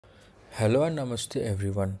Hello and namaste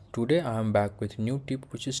everyone. Today I am back with new tip,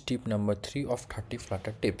 which is tip number 3 of 30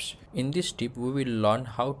 Flutter tips. In this tip we will learn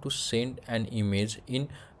how to send an image in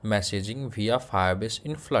messaging via Firebase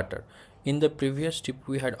in Flutter. In the previous tip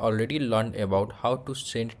we had already learned about how to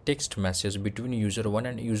send text message between user 1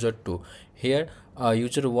 and user 2. Here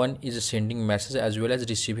user 1 is sending message as well as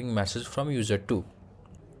receiving message from user 2.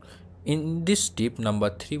 In this tip number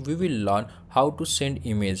 3 we will learn how to send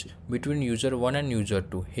image between user 1 and user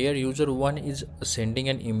 2. Here user 1 is sending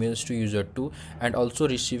an image to user 2 and also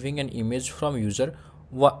receiving an image from user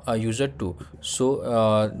 2.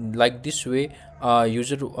 So like this way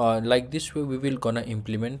we will gonna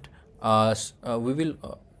implement we will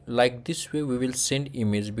like this way we will send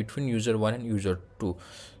image between user 1 and user 2.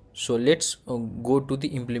 So let's go to the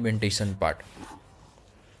implementation part.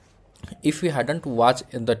 If you hadn't watched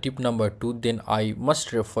the tip number 2, then I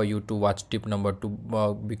must refer you to watch tip number 2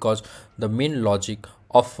 because the main logic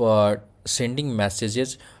of sending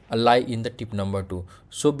messages lie in the tip number 2.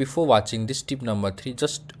 So before watching this tip number 3,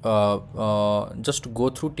 just go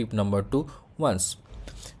through tip number 2 once.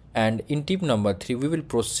 And in tip number 3 we will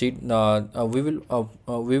proceed, we will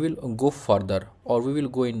go further, or we will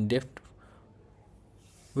go in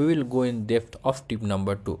depth of tip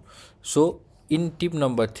number 2. So in tip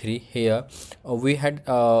number 3 here we had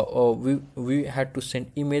to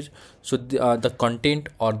send image. So the content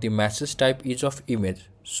or the message type is of image.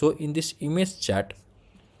 So in this image chat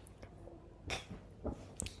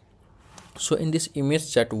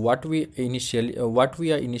what we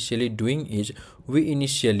are initially doing is we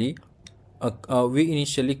initially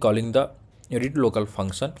calling the read local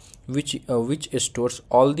function, which stores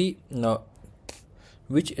all the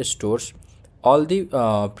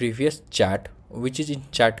previous chat which is in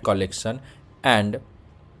chat collection, and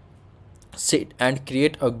set and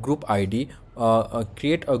create a group id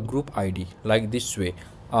like this way,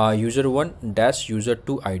 user1 dash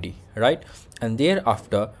user2 id, right? And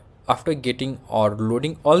thereafter, after getting or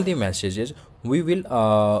loading all the messages, we will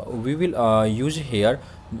use here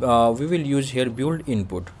build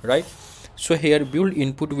input, right? So here build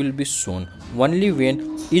input will be shown only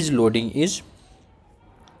when is loading is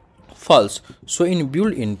false. So in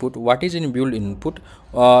build input, what is in build input?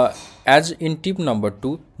 As in tip number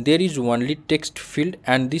 2 there is only text field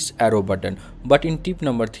and this arrow button, but in tip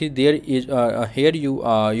number 3 there is here you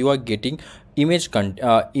are getting image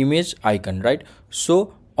icon, right?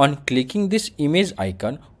 So on clicking this image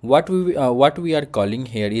icon, what we are calling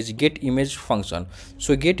here is get image function.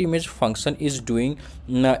 So get image function is doing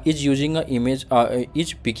is using a image,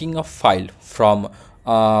 is picking a file from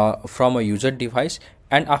a user device,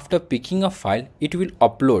 and after picking a file it will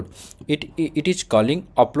upload it is calling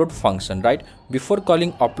upload function, right? Before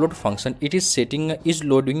calling upload function, it is setting is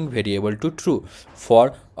loading variable to true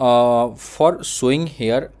for showing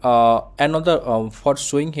here for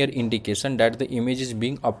showing here indication that the image is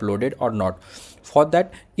being uploaded or not. For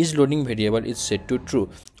that, is loading variable is set to true.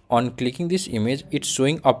 On clicking this image, it's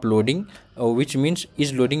showing uploading, which means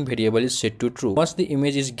is loading variable is set to true. Once the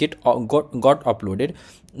image is got uploaded,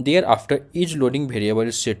 thereafter is loading variable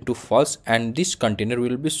is set to false, and this container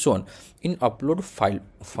will be shown. In upload file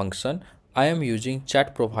function, I am using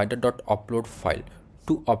chat provider.upload file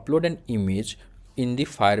to upload an image in the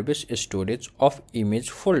Firebase storage of image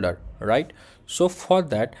folder, right? So for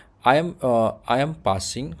that, I am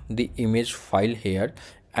passing the image file here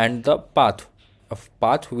and the path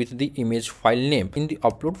with the image file name. In the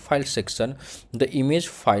upload file section, the image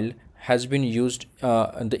file has been used,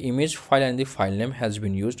 the image file and the file name has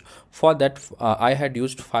been used. For that, I had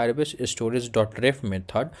used Firebase storage.ref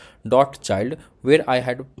method .child, where I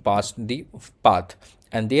had passed the path,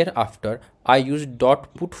 and thereafter I used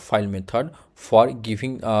 .put file method for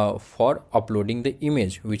giving for uploading the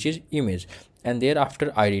image, which is image, and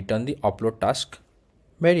thereafter I return the upload task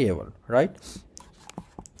variable, right?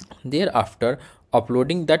 Thereafter,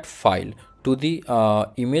 uploading that file to the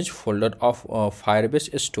image folder of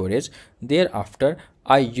Firebase storage. Thereafter,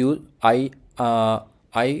 I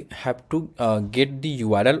have to get the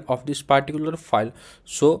URL of this particular file.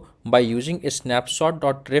 So by using a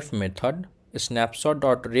snapshot.ref method,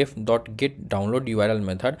 snapshot.ref.get download URL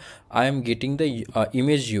method, I am getting the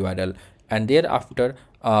image URL, and thereafter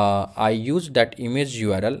I use that image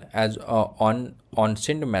URL as on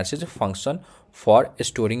send message function for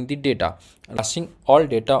storing the data. Passing all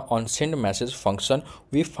data on send message function,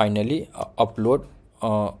 we finally uploaded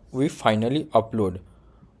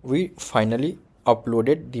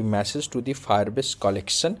the message to the Firebase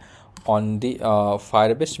collection on the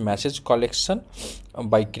Firebase message collection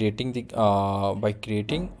by creating the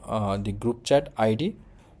group chat ID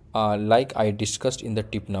like I discussed in the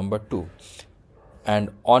tip number 2. and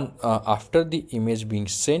on after the image being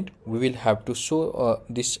sent, we will have to show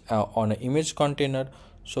this on an image container.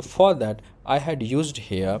 So for that I had used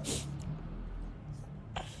here,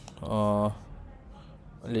 uh,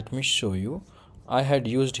 let me show you. I had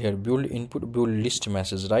used here build input build list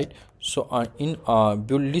message, right? So in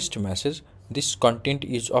build list message, this content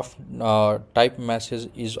is of type message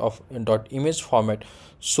is of dot image format.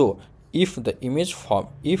 So if the image form,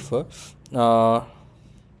 if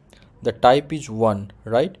the type is 1,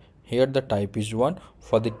 right? Here the type is 1.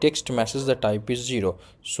 For the text message the type is 0.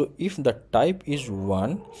 So if the type is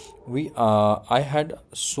 1, we I had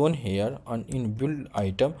shown here on in build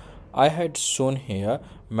item, I had shown here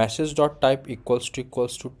message dot type equals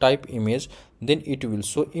to type image, then it will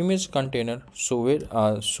show image container. So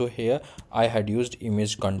where so here I had used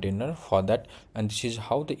image container for that, and this is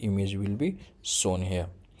how the image will be shown here.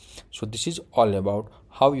 So this is all about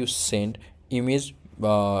how you send image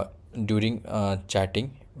during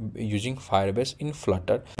chatting using Firebase in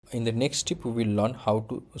Flutter. In the next tip we will learn how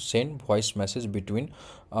to send voice message between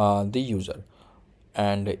the user.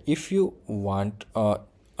 And if you want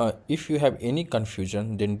if you have any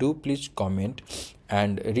confusion, then do please comment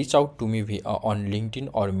and reach out to me via on LinkedIn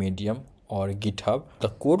or Medium or GitHub. The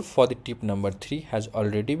code for the tip number 3 has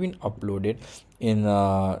already been uploaded in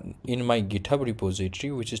my GitHub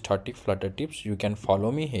repository, which is 30 Flutter tips. You can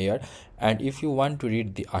follow me here, and if you want to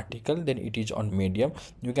read the article, then it is on Medium.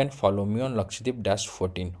 You can follow me on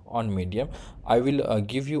Lakshydeep-14 on Medium. I will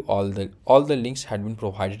give you all the links had been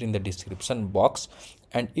provided in the description box.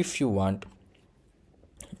 And if you want,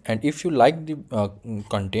 and if you like the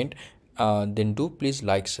content, then do please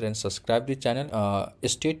like, share and subscribe the channel.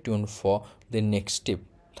 Stay tuned for the next tip.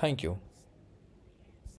 Thank you.